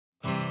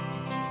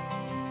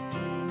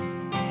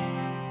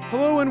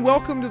Hello and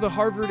welcome to the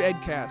Harvard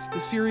EdCast, a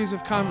series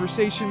of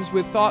conversations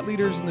with thought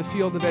leaders in the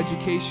field of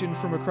education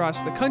from across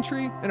the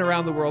country and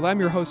around the world. I'm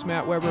your host,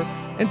 Matt Weber,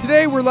 and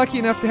today we're lucky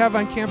enough to have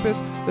on campus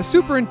the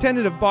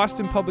superintendent of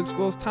Boston Public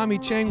Schools, Tommy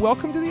Chang.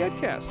 Welcome to the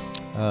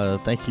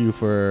EdCast. Thank you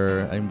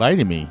for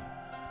inviting me.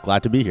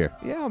 Glad to be here.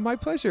 Yeah, my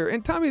pleasure.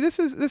 And Tommy, this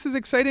is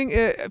exciting.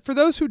 For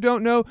those who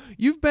don't know,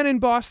 you've been in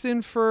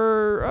Boston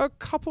for a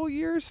couple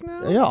years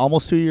now? Yeah,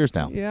 almost 2 years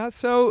now. Yeah,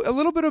 so a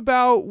little bit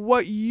about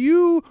what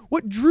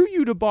drew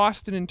you to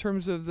Boston in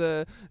terms of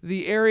the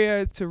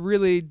area to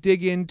really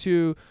dig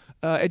into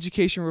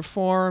education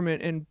reform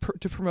and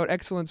to promote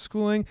excellent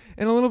schooling,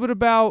 and a little bit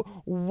about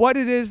what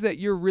it is that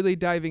you're really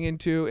diving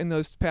into in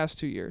those past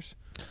 2 years.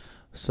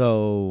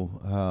 So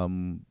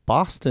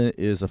Boston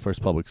is the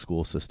first public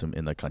school system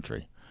in the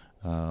country.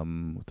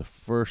 The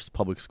first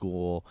public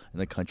school in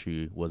the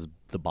country was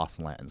the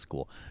Boston Latin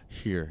School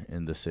here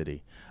in the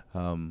city.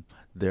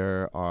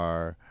 There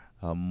are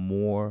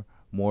more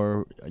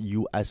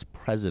U.S.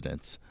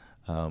 presidents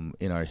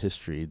in our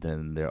history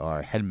than there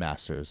are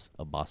headmasters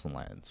of Boston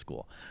Latin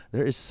School.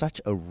 There is such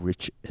a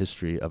rich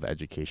history of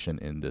education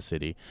in the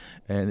city,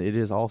 and it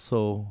is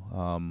also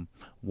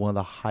one of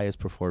the highest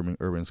performing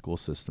urban school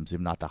systems, if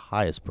not the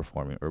highest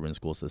performing urban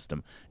school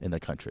system in the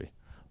country.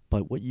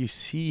 But what you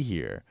see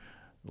here,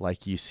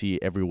 like you see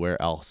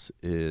everywhere else,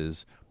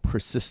 is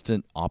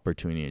persistent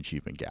opportunity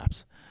achievement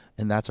gaps.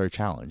 And that's our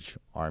challenge.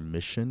 Our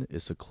mission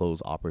is to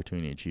close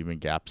opportunity achievement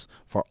gaps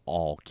for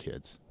all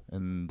kids.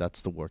 And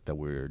that's the work that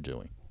we're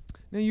doing.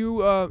 Now,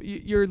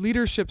 your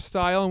leadership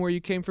style and where you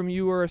came from,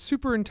 you were a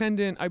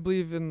superintendent, I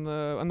believe,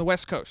 on the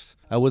West Coast.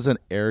 I was an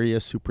area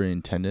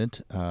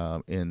superintendent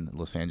in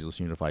Los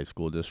Angeles Unified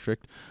School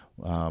District.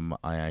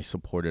 I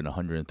supported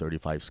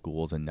 135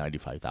 schools and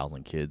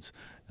 95,000 kids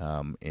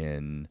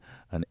in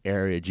an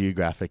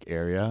geographic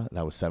area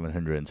that was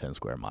 710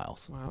 square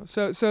miles. Wow.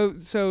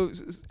 So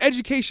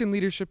education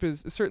leadership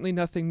is certainly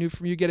nothing new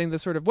from you, getting the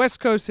sort of West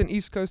Coast and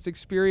East Coast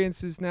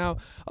experiences now.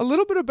 A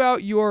little bit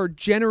about your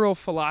general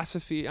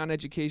philosophy on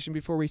education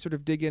before we sort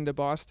of dig into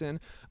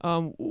Boston.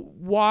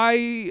 Why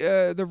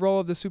the role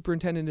of the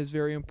superintendent is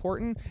very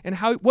important, and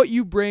what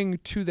you bring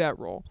to that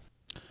role.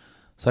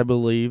 So I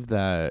believe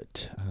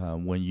that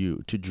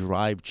to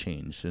drive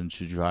change and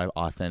to drive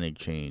authentic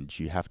change,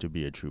 you have to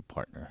be a true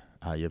partner.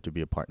 You have to be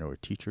a partner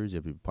with teachers, you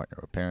have to be a partner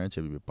with parents,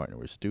 you have to be a partner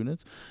with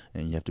students,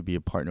 and you have to be a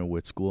partner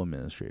with school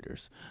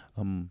administrators.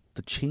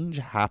 The change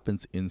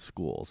happens in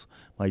schools.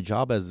 My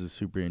job as a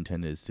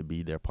superintendent is to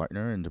be their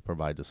partner and to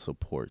provide the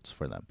supports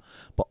for them,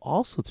 but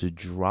also to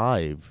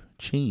drive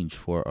change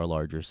for our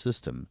larger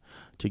system,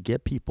 to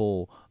get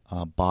people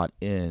bought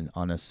in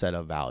on a set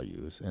of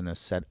values and a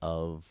set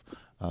of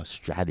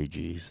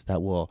strategies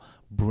that will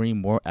bring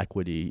more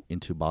equity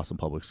into Boston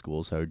Public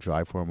Schools, that would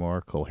drive for more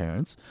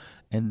coherence,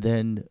 and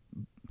then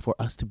for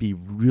us to be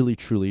really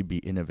truly be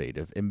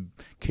innovative and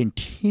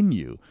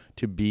continue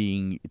to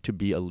be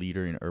a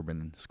leader in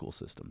urban school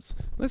systems.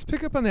 Let's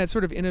pick up on that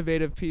sort of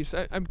innovative piece.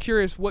 I'm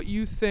curious what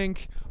you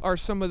think are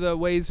some of the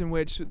ways in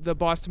which the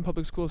Boston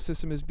Public School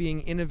system is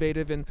being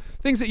innovative, and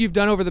things that you've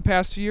done over the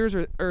past 2 years,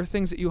 or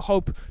things that you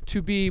hope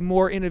to be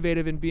more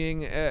innovative in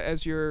being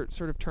as your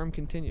sort of term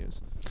continues.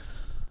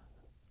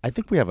 I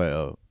think we have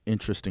an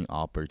interesting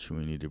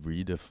opportunity to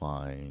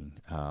redefine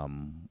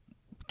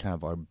kind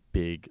of our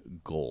big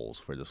goals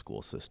for the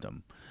school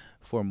system.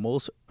 For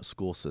most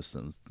school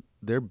systems,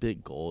 their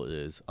big goal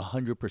is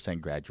 100%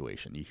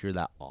 graduation. You hear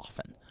that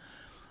often,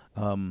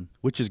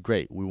 which is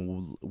great.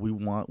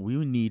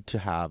 We need to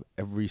have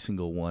every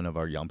single one of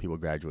our young people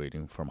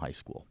graduating from high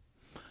school.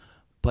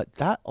 But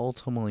that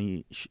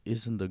ultimately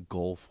isn't the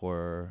goal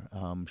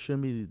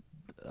shouldn't be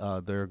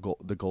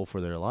the goal for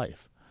their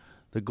life.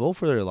 The goal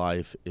for their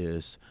life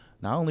is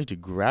not only to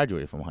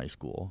graduate from high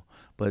school,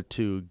 but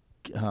to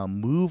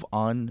move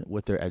on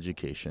with their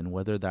education,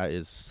 whether that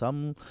is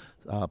some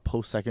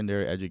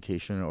post-secondary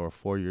education or a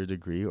 4-year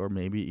degree or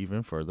maybe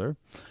even further.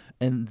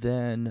 And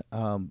then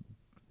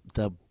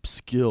the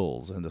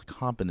skills and the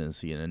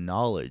competency and the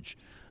knowledge,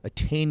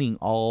 attaining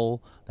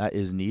all that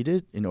is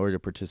needed in order to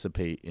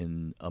participate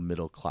in a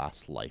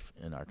middle-class life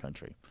in our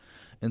country.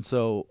 And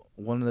so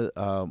one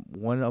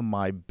of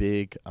my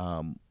big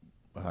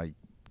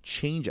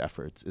change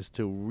efforts is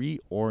to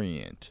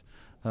reorient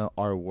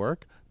our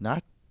work,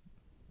 not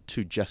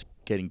to just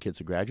getting kids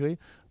to graduate,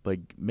 but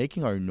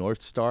making our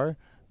North Star,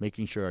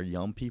 making sure our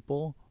young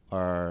people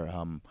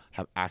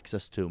have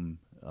access to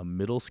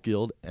middle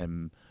skilled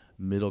and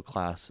middle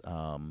class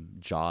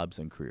jobs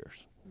and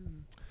careers.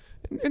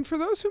 And for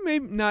those who may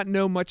not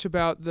know much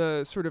about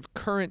the sort of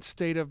current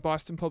state of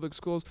Boston Public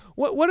Schools,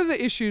 what are the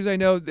issues? I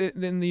know that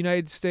in the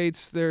United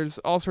States, there's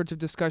all sorts of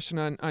discussion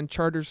on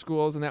charter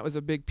schools, and that was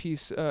a big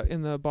piece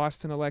in the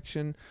Boston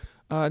election,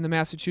 in the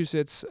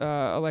Massachusetts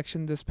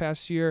election this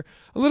past year.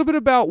 A little bit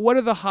about what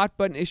are the hot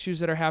button issues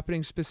that are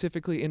happening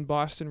specifically in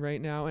Boston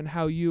right now, and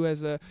how you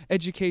as a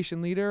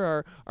education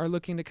leader are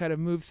looking to kind of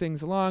move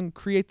things along,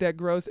 create that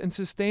growth, and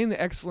sustain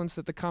the excellence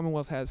that the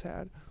Commonwealth has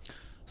had.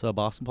 So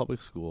Boston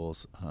Public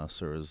Schools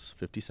serves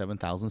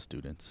 57,000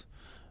 students.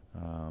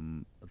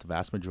 The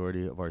vast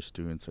majority of our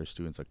students are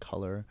students of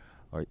color,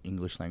 are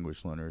English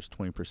language learners.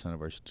 20%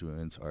 of our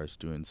students are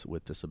students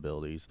with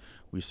disabilities.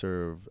 We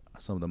serve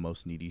some of the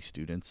most needy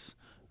students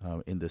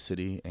in the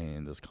city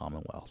and this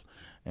Commonwealth.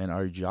 And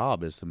our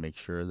job is to make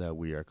sure that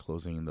we are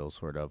closing those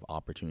sort of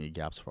opportunity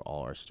gaps for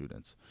all our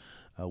students.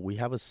 We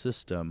have a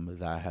system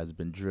that has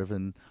been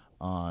driven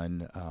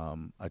on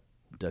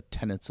the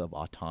tenets of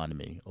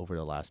autonomy over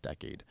the last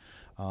decade.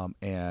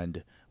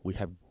 And we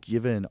have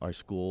given our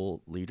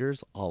school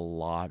leaders a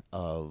lot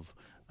of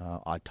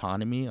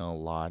autonomy, a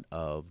lot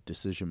of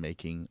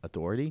decision-making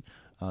authority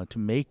to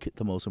make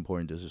the most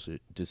important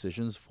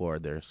decisions for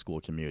their school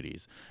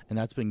communities. And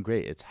that's been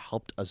great. It's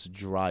helped us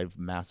drive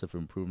massive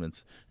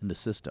improvements in the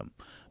system.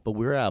 But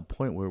we're at a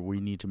point where we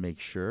need to make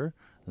sure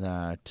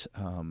that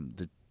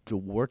the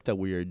work that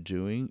we are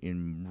doing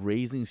in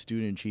raising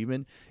student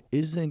achievement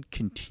isn't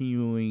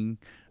continuing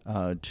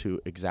to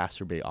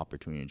exacerbate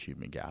opportunity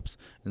achievement gaps.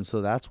 And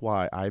so that's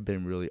why I've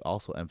been really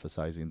also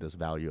emphasizing this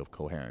value of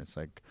coherence.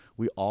 Like,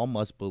 we all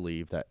must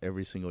believe that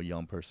every single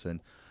young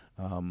person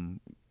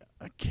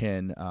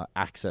can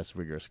access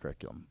rigorous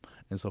curriculum.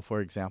 And so, for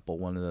example,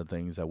 one of the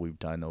things that we've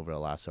done over the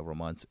last several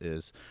months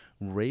is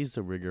raise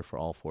the rigor for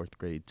all fourth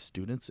grade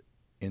students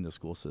in the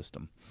school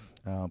system.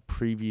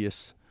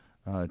 Previous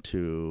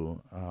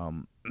to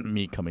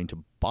me coming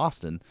to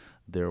Boston,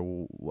 there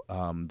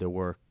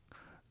was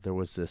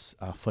this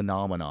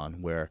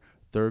phenomenon where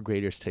third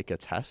graders take a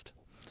test,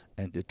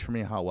 and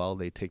determining how well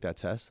they take that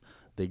test,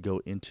 they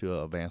go into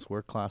an advanced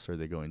work class or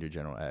they go into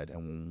general ed.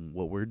 And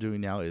what we're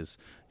doing now is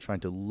trying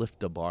to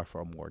lift the bar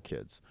for more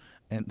kids.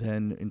 And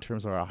then in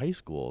terms of our high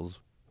schools,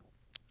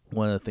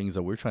 one of the things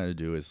that we're trying to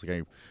do is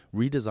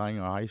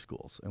redesign our high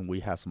schools. And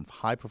we have some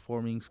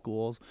high-performing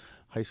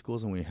high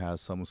schools, and we have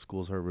some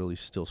schools that are really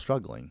still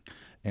struggling.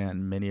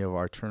 And many of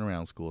our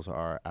turnaround schools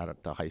are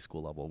at the high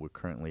school level. We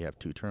currently have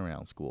 2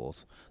 turnaround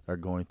schools that are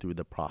going through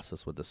the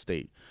process with the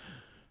state.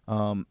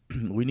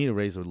 We need to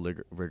raise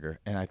the rigor.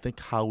 And I think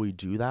how we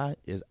do that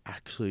is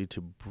actually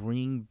to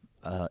bring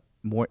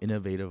more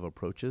innovative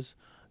approaches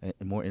and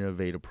more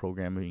innovative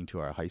programming to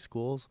our high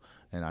schools.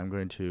 And I'm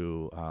going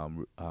to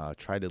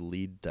try to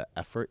lead the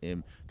effort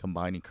in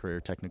combining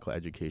career technical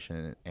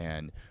education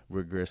and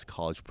rigorous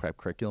college prep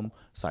curriculum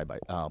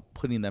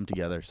putting them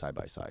together side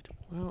by side.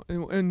 Well,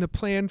 and the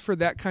plan for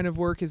that kind of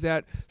work, is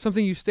that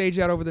something you stage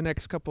out over the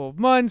next couple of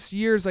months,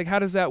 years? Like, how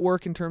does that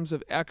work in terms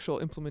of actual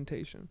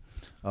implementation?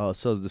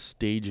 So the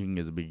staging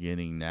is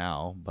beginning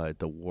now, but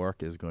the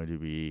work is going to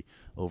be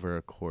over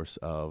a course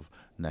of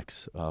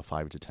next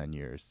 5 to 10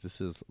 years.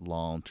 This is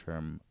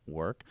long-term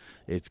work.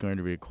 It's going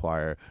to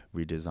require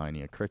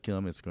redesigning a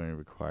curriculum. It's going to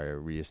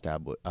require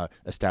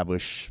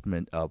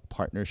establishment of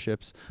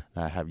partnerships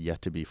that have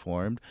yet to be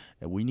formed.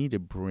 And we need to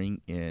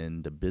bring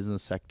in the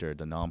business sector,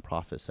 the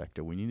nonprofit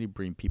sector. We need to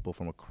bring people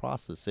from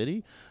across the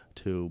city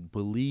to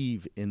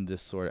believe in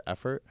this sort of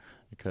effort,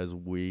 because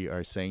we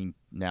are saying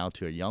now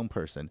to a young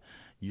person,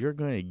 you're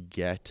going to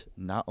get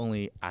not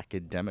only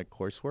academic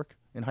coursework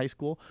in high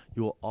school,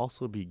 you will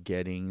also be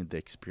getting the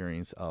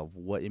experience of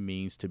what it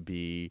means to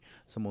be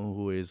someone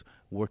who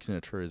works in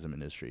the tourism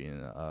industry,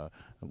 and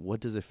what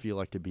does it feel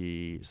like to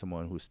be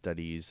someone who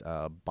studies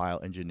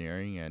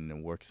bioengineering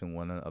and works in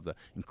one of the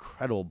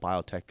incredible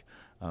biotech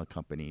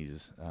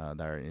companies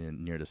that are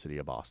near the city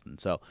of Boston.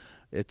 So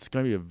it's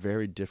going to be a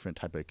very different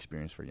type of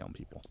experience for young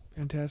people.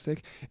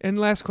 Fantastic. And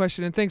last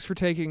question, and thanks for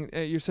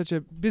you're such a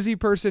busy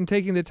person,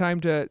 taking the time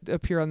to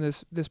appear on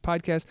this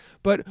podcast.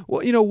 But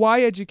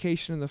why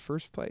education in the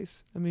first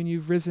place? I mean,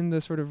 you've risen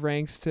the sort of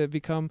ranks to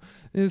become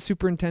the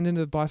superintendent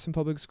of Boston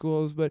Public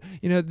Schools, but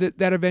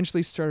that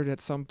eventually started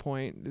at some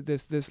point.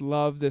 This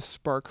love, this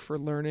spark for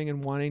learning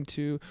and wanting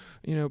to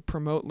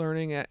promote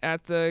learning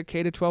at the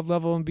K-12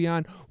 level and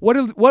beyond.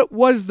 What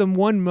was the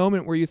one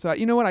moment where you thought,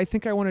 I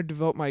think I want to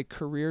devote my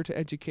career to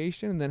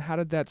education? And then how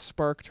did that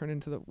spark turn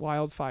into the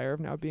wildfire of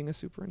now being a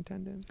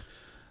superintendent?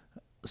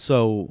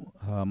 So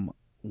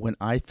when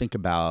I think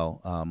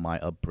about my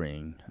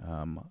upbringing,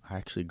 I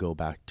actually go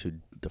back to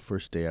the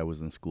first day I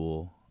was in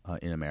school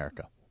in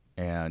America.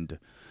 And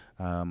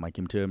I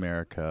came to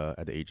America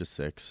at the age of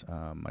 6.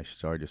 I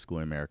started school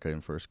in America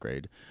in first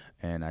grade.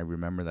 And I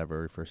remember that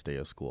very first day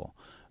of school.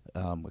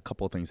 A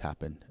couple of things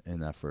happened in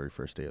that very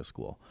first day of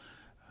school.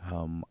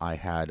 I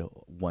had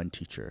one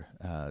teacher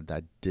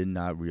that did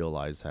not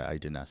realize that I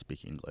did not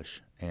speak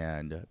English,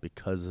 and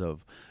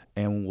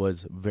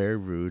was very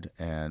rude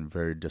and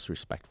very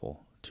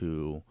disrespectful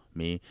to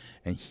me,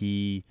 and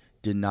he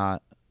did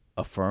not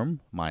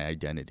affirm my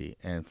identity.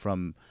 And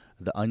from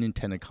the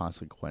unintended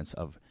consequence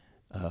of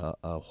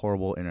a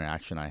horrible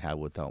interaction I had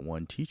with that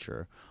one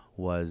teacher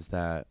was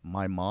that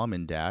my mom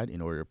and dad,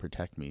 in order to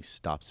protect me,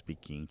 stopped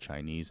speaking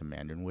Chinese and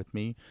Mandarin with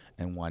me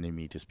and wanted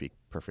me to speak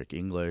perfect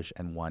English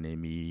and wanted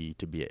me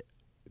to be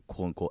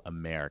quote-unquote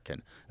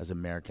American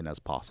as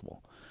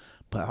possible.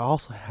 But I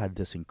also had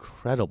this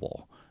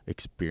incredible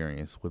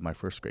experience with my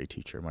first grade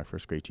teacher. My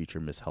first grade teacher,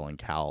 Miss Helen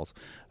Cowles,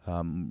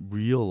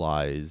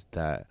 realized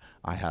that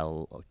I had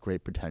a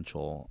great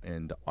potential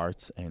in the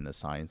arts and the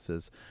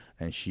sciences,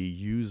 and she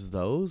used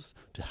those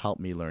to help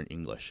me learn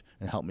English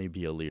and help me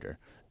be a leader.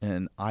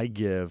 And I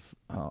give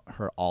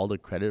her all the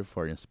credit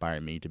for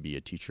inspiring me to be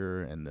a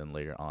teacher and then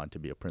later on to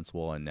be a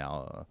principal and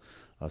now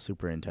a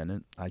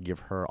superintendent. I give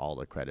her all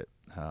the credit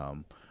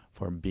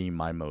for being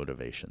my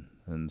motivation.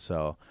 And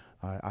so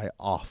I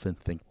often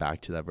think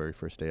back to that very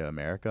first day of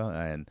America,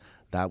 and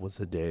that was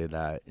the day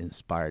that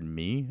inspired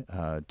me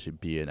to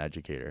be an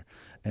educator.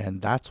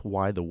 And that's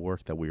why the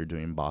work that we are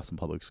doing in Boston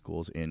Public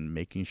Schools in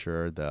making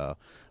sure the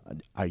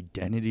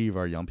identity of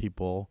our young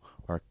people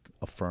are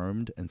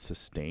affirmed and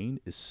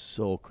sustained is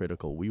so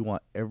critical. We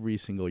want every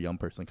single young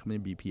person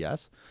coming to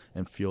BPS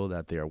and feel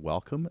that they are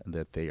welcome and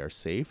that they are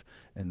safe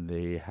and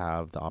they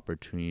have the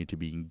opportunity to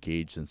be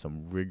engaged in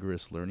some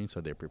rigorous learning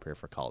so they prepare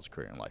for college,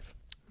 career, and life.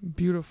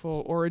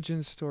 Beautiful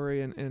origin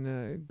story, and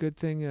a good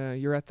thing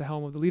you're at the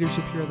helm of the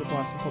leadership here at the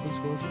Boston Public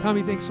Schools.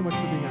 Tommy, thanks so much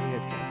for being on the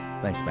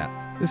EdCast. Thanks,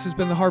 Matt. This has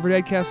been the Harvard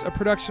EdCast, a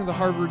production of the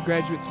Harvard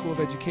Graduate School of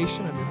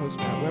Education. I'm your host,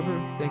 Matt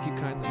Weber. Thank you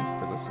kindly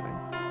for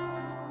listening.